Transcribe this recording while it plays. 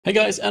Hey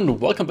guys,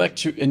 and welcome back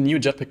to a new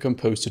Jetpack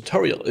Compose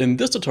tutorial. In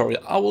this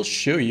tutorial I will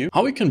show you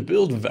how we can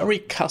build very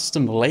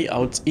custom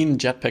layouts in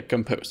Jetpack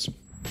Compose.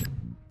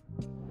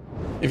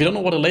 If you don't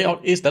know what a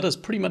layout is, that is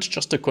pretty much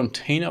just a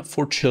container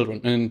for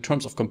children. And in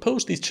terms of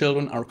Compose, these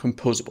children are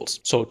composables.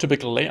 So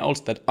typical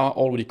layouts that are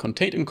already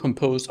contained in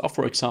Compose are,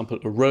 for example,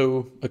 a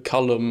row, a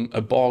column,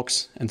 a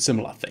box, and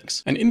similar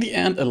things. And in the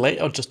end, a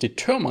layout just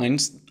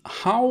determines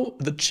how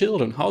the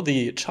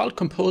child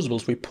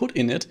composables we put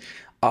in it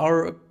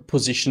are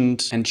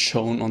positioned and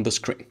shown on the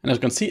screen. And as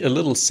you can see, a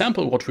little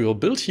sample what we will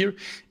build here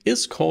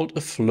is called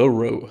a flow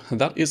row.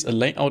 That is a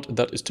layout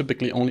that is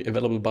typically only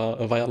available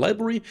via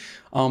library,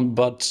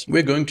 but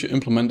we're going to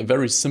implement a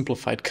very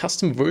simplified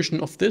custom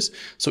version of this.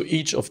 So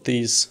each of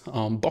these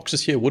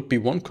boxes here would be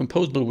one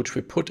composable which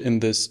we put in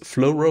this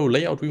flow row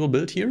layout we will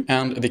build here.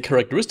 And the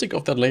characteristic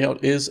of that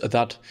layout is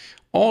that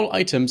all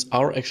items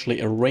are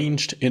actually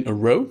arranged in a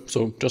row,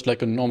 so just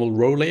like a normal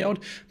row layout.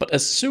 But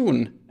as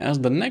soon as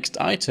the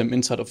next item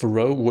inside of a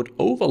row would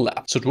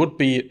overlap, so it would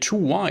be too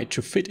wide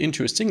to fit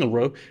into a single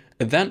row,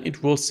 then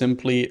it will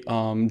simply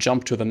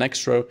jump to the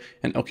next row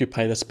and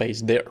occupy the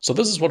space there. So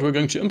this is what we're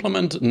going to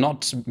implement,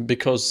 not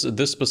because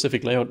this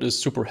specific layout is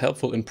super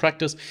helpful in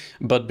practice,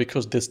 but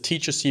because this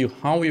teaches you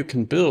how you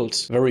can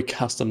build very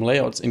custom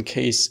layouts in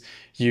case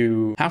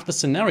you have the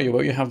scenario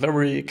where you have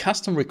very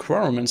custom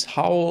requirements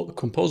how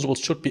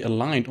composables should be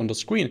aligned on the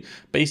screen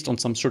based on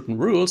some certain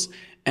rules,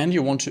 and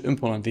you want to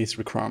implement these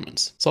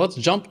requirements. So let's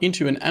jump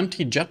into an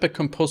empty Jetpack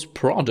Compose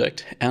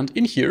project, and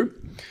in here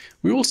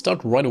we will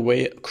start right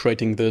away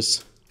creating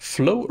this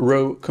flow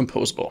row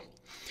composable.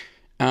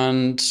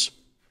 And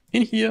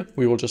in here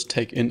we will just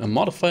take in a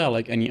modifier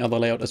like any other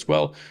layout as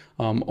well.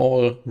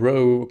 All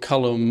row,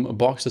 column,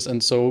 boxes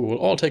and so will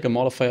all take a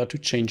modifier to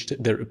change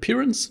their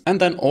appearance. And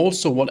then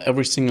also what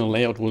every single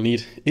layout will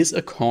need is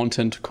a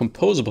content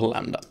composable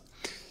lambda.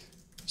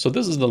 So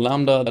this is the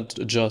lambda that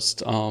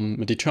just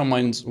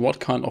determines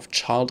what kind of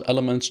child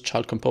elements,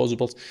 child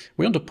composables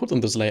we want to put in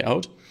this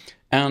layout.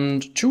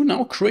 And to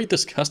now create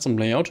this custom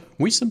layout,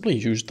 we simply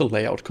use the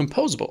layout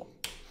composable.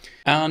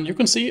 And you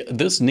can see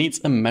this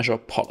needs a measure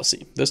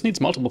policy. This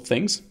needs multiple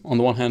things. On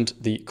the one hand,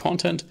 the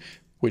content,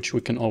 which we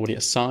can already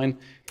assign.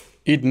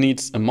 It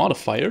needs a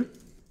modifier,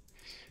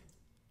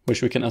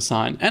 which we can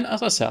assign. And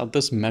as I said,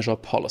 this measure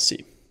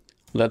policy.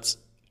 Let's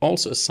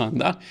also assign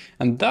that.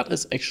 And that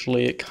is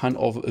actually kind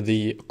of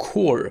the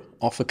core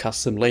of a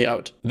custom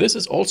layout. This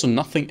is also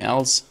nothing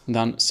else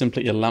than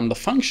simply a lambda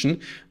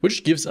function,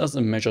 which gives us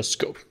a measure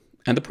scope.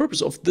 And the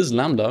purpose of this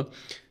lambda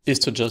is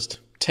to just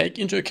take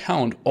into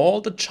account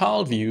all the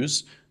child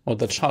views or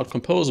the child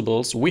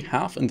composables we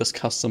have in this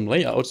custom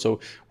layout. So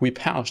we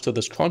pass to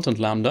this content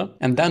lambda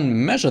and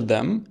then measure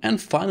them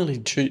and finally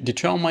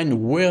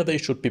determine where they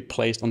should be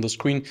placed on the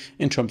screen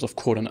in terms of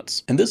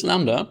coordinates. And this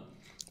lambda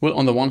will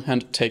on the one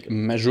hand take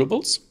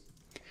measurables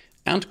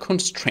and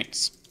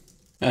constraints.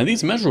 And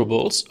these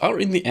measurables are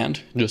in the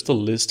end just a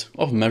list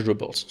of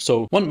measurables.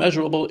 So one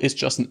measurable is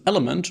just an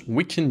element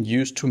we can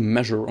use to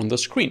measure on the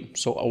screen.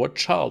 So our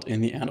child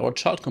in the end, our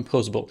child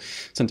composable.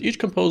 Since each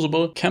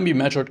composable can be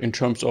measured in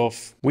terms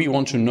of we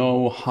want to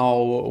know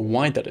how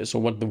wide that is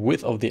or what the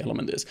width of the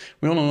element is.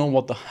 We want to know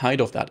what the height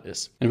of that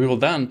is. And we will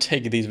then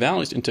take these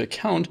values into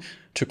account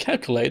to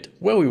calculate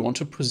where we want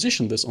to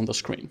position this on the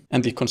screen.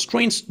 And the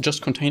constraints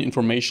just contain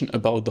information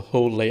about the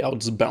whole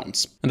layout's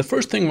bounds. And the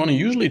first thing we want to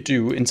usually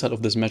do inside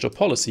of this measure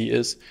policy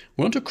is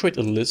we want to create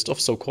a list of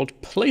so-called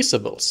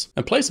placeables.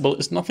 A placeable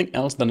is nothing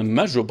else than a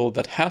measurable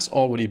that has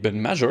already been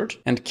measured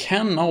and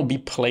can now be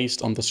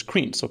placed on the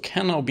screen. So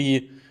can now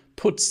be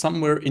put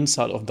somewhere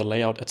inside of the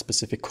layout at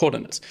specific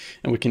coordinates.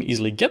 And we can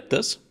easily get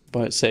this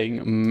by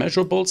saying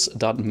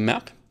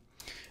measurables.map.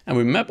 And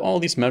we map all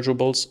these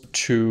measurables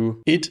to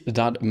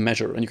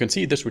it.measure. And you can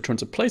see this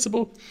returns a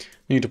placeable.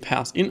 We need to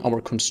pass in our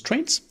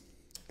constraints.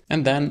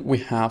 And then we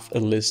have a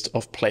list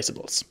of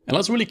placeables. And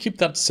let's really keep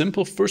that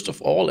simple first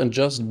of all and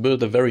just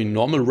build a very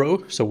normal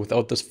row. So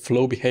without this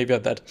flow behavior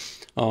that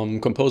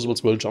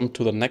composables will jump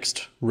to the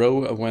next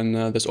row when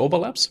this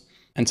overlaps.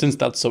 And since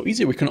that's so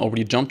easy, we can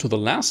already jump to the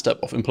last step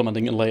of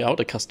implementing a layout,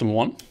 a custom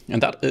one,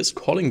 and that is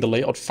calling the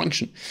layout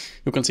function.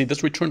 You can see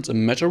this returns a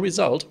measure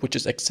result, which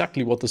is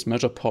exactly what this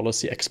measure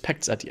policy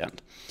expects at the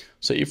end.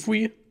 So if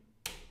we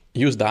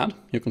use that,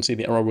 you can see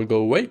the error will go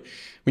away.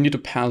 We need to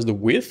pass the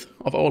width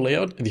of our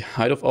layout, the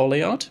height of our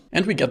layout,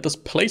 and we get this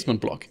placement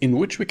block in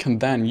which we can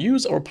then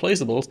use our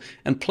placeables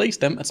and place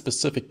them at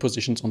specific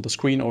positions on the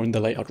screen or in the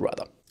layout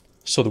rather.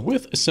 So the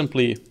width is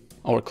simply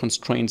our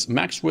constraints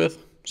max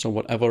width. So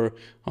whatever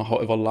or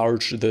however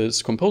large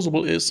this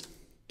composable is,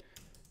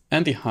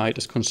 and the height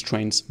is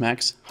constraints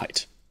max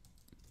height.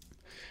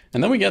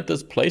 And then we get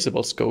this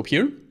placeable scope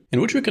here, in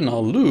which we can now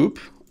loop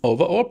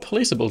over our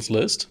placeables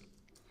list,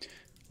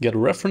 get a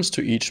reference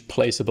to each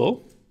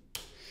placeable,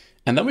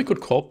 and then we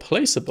could call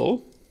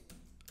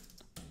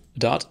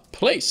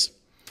placeable.place.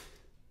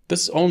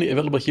 This is only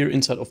available here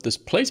inside of this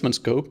placement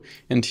scope.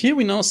 And here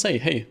we now say,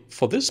 hey,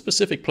 for this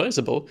specific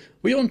placeable,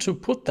 we want to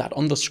put that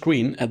on the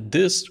screen at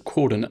this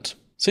coordinate.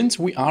 Since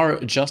we are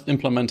just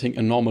implementing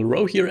a normal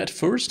row here at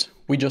first,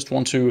 we just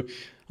want to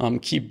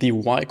keep the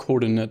y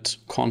coordinate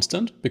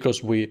constant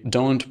because we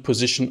don't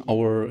position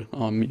our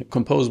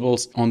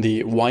composables on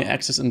the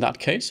y-axis in that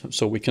case.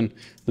 So we can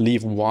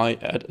leave y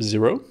at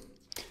 0.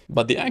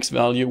 But the x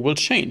value will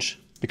change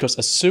because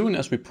as soon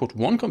as we put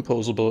one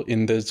composable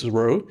in this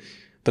row,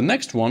 the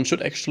next one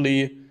should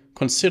actually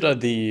consider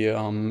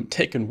the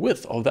taken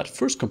width of that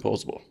first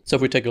composable. So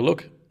if we take a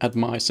look at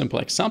my simple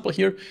example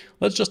here,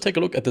 let's just take a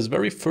look at this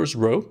very first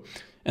row.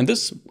 And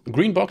this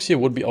green box here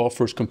would be our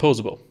first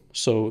composable.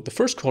 So the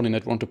first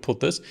coordinate we want to put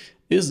this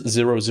is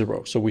 0,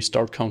 0. So we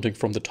start counting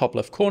from the top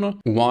left corner.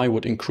 Y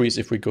would increase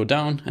if we go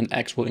down and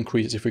x will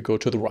increase if we go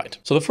to the right.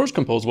 So the first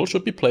composable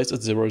should be placed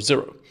at 0,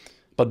 0.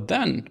 But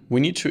then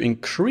we need to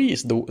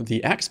increase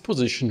the x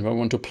position where we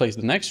want to place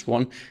the next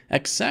one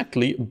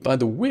exactly by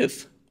the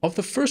width of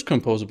the first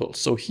composable.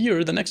 So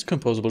here the next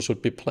composable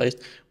should be placed,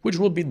 which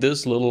will be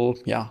this little,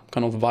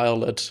 kind of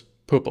violet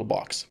purple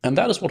box. And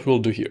that is what we'll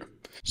do here.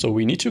 So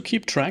we need to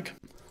keep track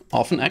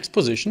of an x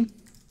position,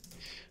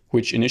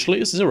 which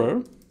initially is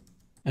 0,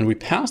 and we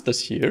pass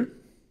this here.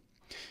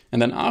 And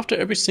then after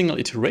every single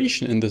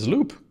iteration in this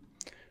loop,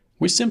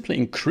 we simply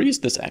increase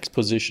this x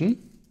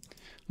position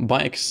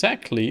by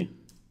exactly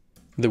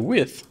the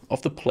width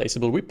of the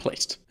placeable we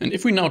placed. And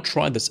if we now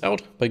try this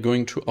out by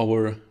going to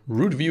our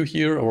root view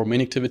here, our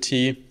main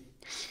activity,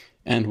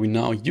 and we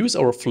now use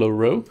our flow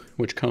row,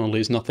 which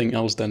currently is nothing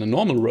else than a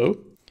normal row.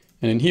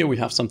 And in here we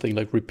have something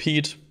like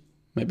repeat,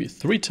 maybe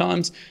 3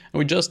 times, and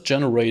we just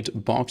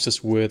generate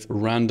boxes with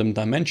random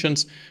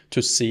dimensions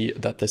to see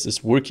that this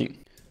is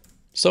working.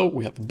 So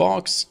we have a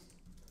box,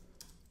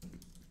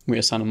 we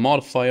assign a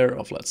modifier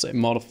of, let's say,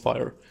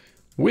 modifier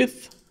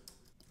width,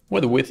 where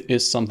the width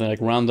is something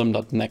like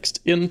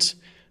random.nextInt.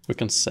 We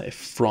can say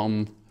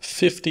from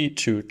 50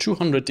 to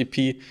 200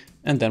 dp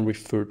and then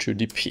refer to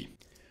dp.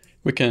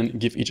 We can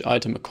give each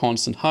item a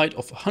constant height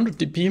of 100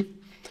 dp,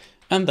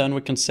 and then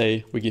we can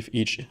say we give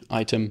each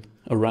item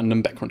a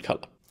random background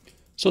color.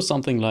 So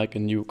something like a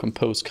new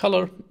compose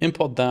color,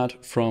 import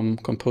that from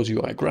compose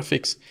UI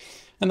graphics,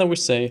 and then we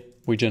say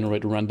we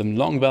generate a random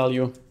long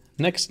value,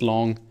 next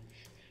long,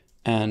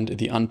 and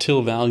the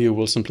until value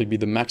will simply be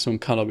the maximum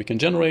color we can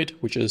generate,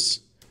 which is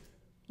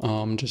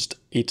just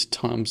 8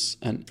 times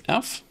an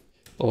f,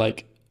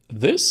 like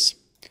this.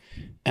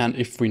 And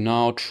if we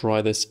now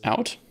try this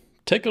out,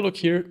 take a look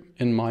here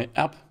in my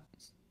app,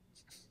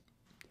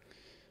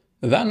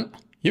 then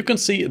you can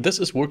see this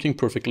is working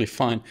perfectly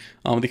fine.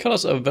 The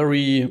colors are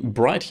very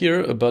bright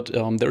here, but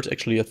there's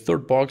actually a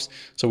third box.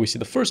 So we see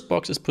the first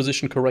box is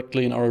positioned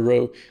correctly in our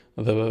row,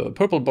 the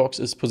purple box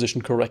is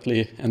positioned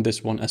correctly, and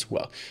this one as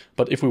well.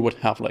 But if we would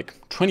have like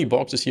 20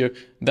 boxes here,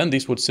 then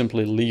these would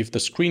simply leave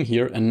the screen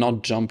here and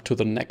not jump to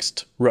the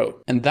next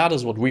row. And that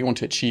is what we want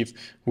to achieve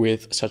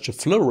with such a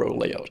flow row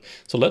layout.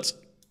 So let's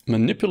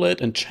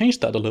manipulate and change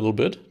that a little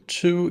bit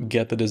to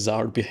get the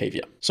desired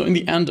behavior. So in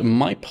the end,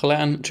 my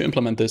plan to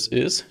implement this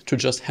is to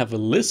just have a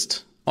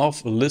list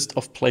of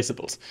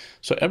placeables.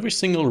 So every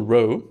single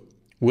row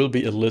will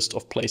be a list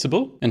of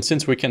placeable. And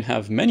since we can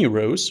have many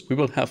rows, we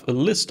will have a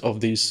list of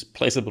these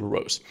placeable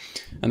rows.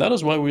 And that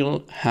is why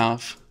we'll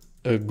have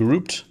a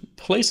grouped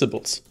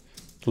placeables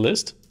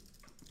list,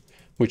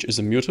 which is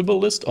a mutable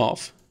list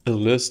of a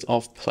list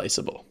of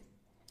placeable.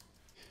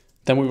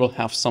 Then we will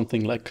have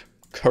something like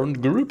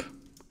current group,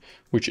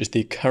 which is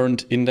the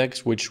current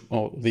index,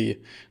 not the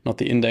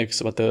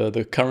index, but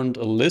the current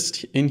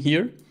list in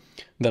here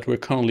that we're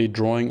currently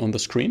drawing on the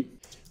screen,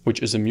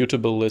 which is a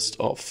mutable list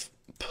of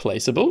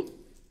placeable.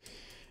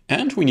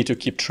 And we need to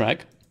keep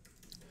track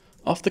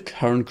of the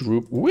current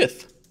group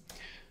width.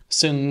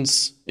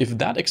 Since if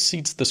that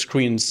exceeds the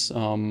screen's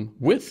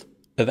width,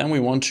 then we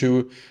want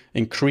to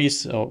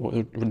increase,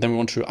 then we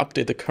want to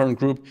update the current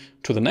group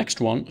to the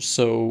next one.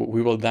 So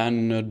we will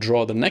then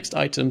draw the next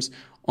items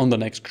on the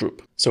next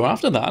group. So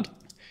after that,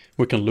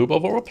 we can loop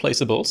over our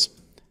placeables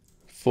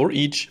for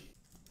each,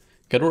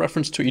 get a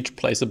reference to each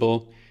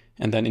placeable,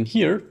 and then in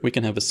here we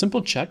can have a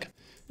simple check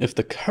if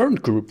the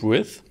current group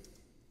width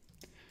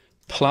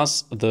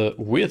plus the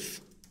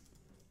width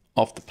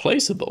of the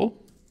placeable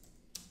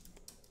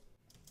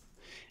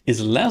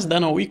is less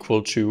than or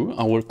equal to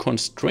our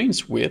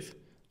constraints width,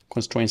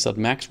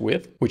 constraints.max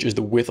width, which is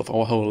the width of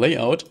our whole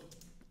layout.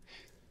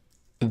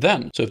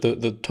 Then, so if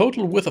the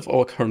total width of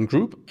our current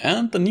group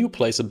and the new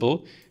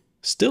placeable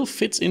still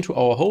fits into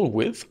our whole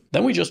width,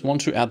 then we just want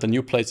to add the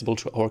new placeable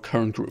to our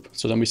current group.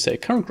 So then we say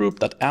current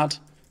group.add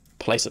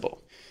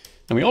placeable.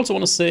 And we also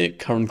want to say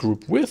current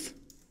group width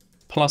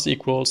plus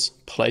equals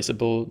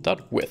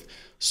placeable.width.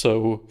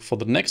 So for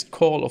the next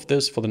call of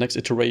this, for the next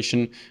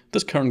iteration,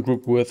 this current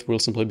group width will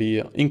simply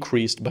be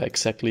increased by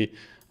exactly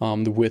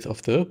the width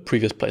of the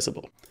previous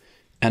placeable.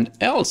 And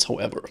else,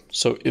 however,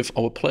 so if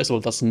our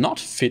placeable does not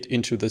fit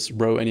into this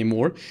row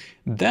anymore,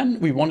 then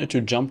we want it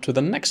to jump to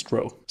the next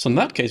row. So in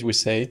that case, we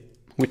say,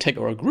 we take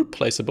our group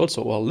placeable,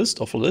 so our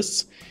list of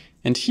lists,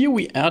 and here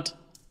we add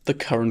the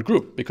current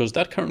group, because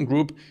that current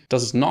group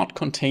does not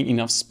contain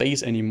enough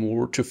space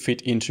anymore to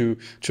fit in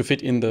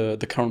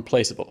the current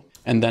placeable.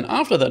 And then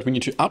after that, we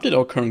need to update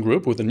our current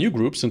group with a new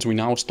group, since we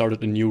now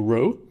started a new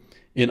row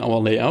in our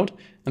layout.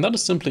 And that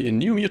is simply a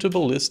new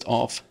mutable list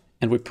of,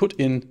 and we put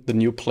in the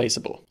new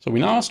placeable. So we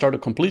now start a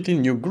completely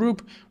new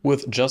group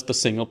with just the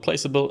single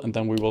placeable, and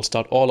then we will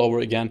start all over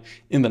again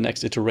in the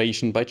next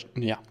iteration by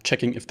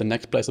checking if the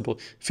next placeable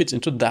fits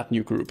into that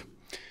new group.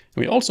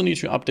 We also need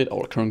to update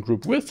our current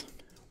group with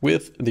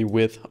the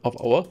width of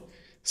our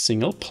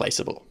single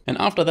placeable. And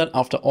after that,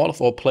 after all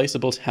of our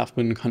placeables have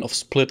been kind of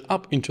split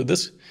up into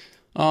this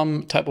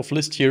type of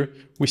list here,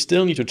 we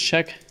still need to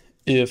check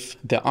if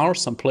there are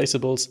some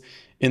placeables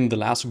in the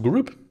last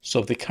group. So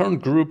if the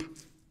current group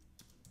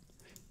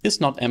is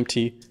not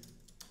empty,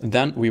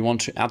 then we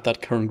want to add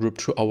that current group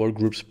to our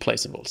group's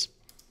placeables.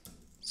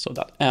 So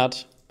that add,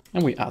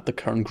 and we add the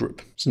current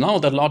group. So now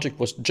that logic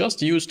was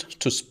just used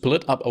to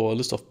split up our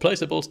list of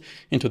placeables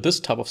into this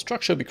type of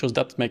structure, because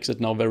that makes it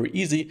now very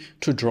easy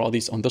to draw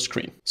these on the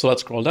screen. So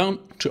let's scroll down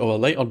to our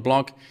layout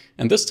block.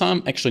 And this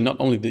time, actually, not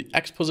only the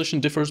X position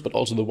differs, but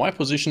also the Y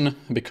position,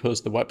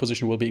 because the Y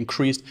position will be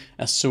increased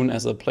as soon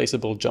as a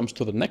placeable jumps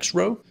to the next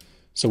row.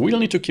 So we'll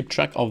need to keep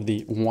track of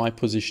the Y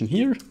position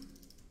here,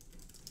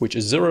 which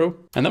is 0.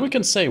 And then we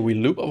can say we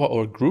loop over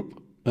our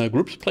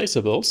group's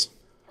placeables,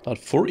 that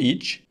for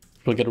each,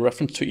 we'll get a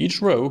reference to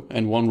each row,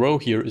 and one row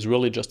here is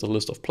really just a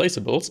list of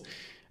placeables.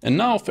 And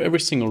now for every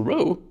single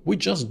row, we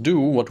just do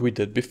what we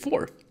did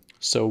before.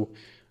 So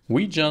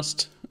we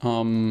just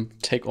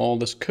take all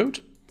this code,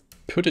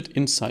 put it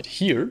inside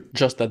here,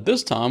 just that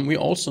this time we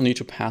also need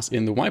to pass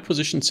in the Y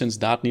position, since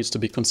that needs to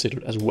be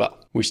considered as well.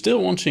 We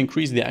still want to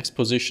increase the X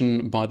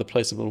position by the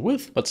placeable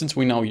width, but since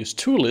we now use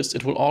two lists,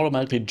 it will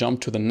automatically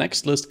jump to the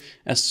next list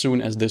as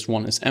soon as this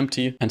one is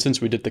empty. And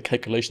since we did the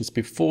calculations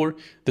before,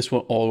 this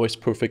will always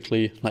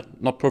perfectly,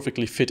 not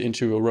perfectly fit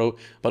into a row,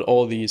 but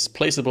all these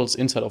placeables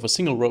inside of a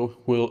single row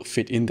will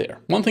fit in there.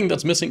 One thing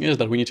that's missing is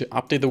that we need to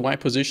update the Y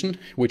position,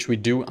 which we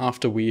do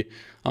after we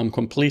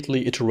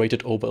completely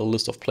iterated over a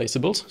list of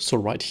placeables. So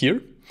right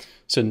here,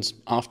 since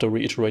after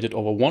we iterated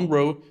over one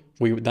row,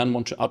 we then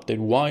want to update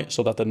Y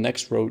so that the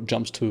next row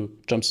jumps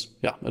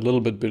a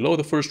little bit below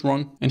the first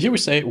one. And here we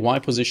say Y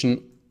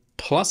position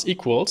plus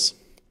equals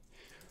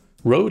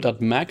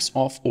row.max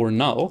of or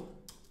null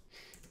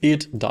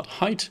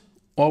id.height,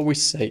 or we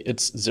say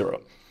it's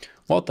 0.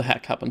 What the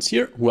heck happens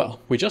here? Well,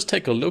 we just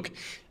take a look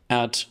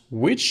at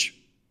which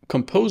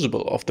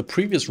composable of the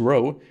previous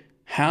row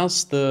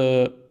has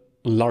the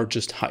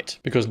largest height,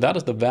 because that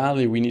is the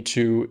value we need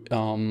to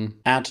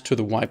add to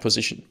the Y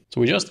position. So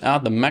we just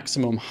add the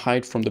maximum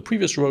height from the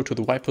previous row to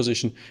the Y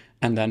position,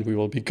 and then we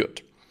will be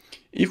good.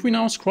 If we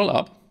now scroll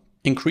up,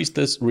 increase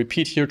this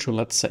repeat here to,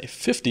 let's say,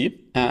 50,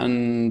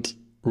 and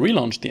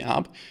relaunch the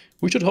app,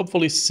 we should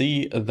hopefully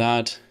see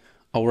that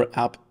our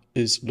app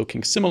is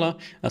looking similar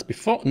as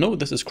before. No,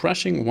 this is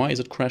crashing. Why is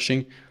it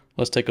crashing?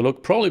 Let's take a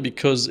look. Probably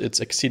because it's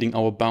exceeding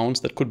our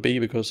bounds. That could be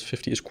because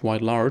 50 is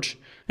quite large.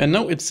 And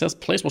now it says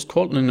place was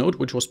called in a node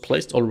which was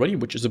placed already,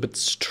 which is a bit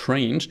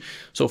strange.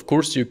 So of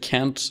course you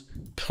can't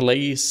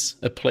place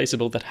a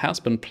placeable that has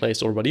been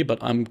placed already, but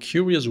I'm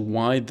curious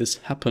why this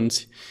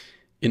happens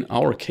in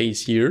our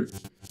case here.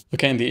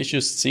 Okay, and the issue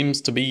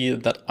seems to be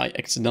that I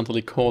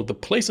accidentally called the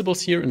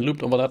placeables here and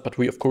looped over that, but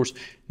we of course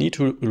need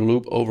to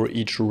loop over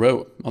each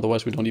row.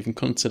 Otherwise we don't even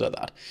consider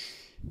that.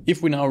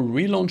 If we now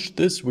relaunch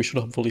this, we should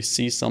hopefully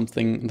see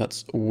something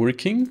that's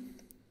working.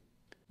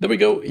 There we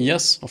go.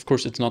 Yes, of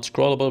course it's not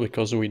scrollable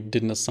because we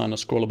didn't assign a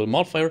scrollable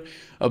modifier,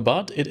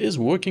 but it is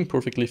working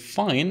perfectly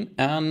fine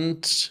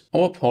and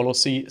our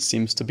policy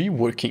seems to be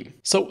working.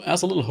 So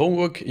as a little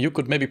homework, you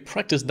could maybe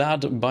practice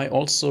that by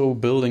also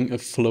building a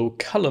flow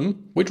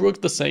column, which works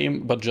the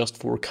same, but just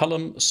for a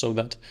column, so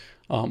that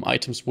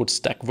items would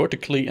stack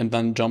vertically and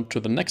then jump to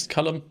the next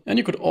column. And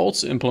you could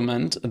also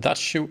implement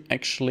that you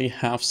actually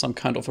have some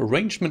kind of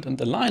arrangement and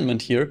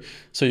alignment here.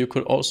 So you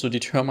could also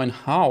determine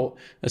how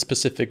a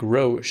specific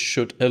row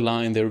should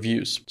align their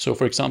views. So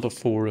for example,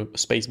 for a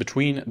space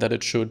between, that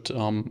it should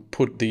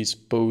put these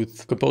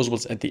both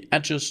composables at the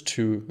edges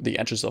to the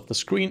edges of the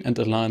screen and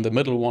align the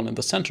middle one in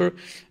the center,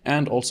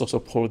 and also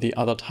support the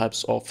other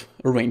types of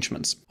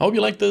arrangements. I hope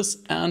you like this,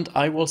 and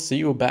I will see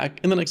you back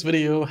in the next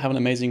video. Have an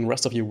amazing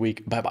rest of your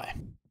week. Bye bye.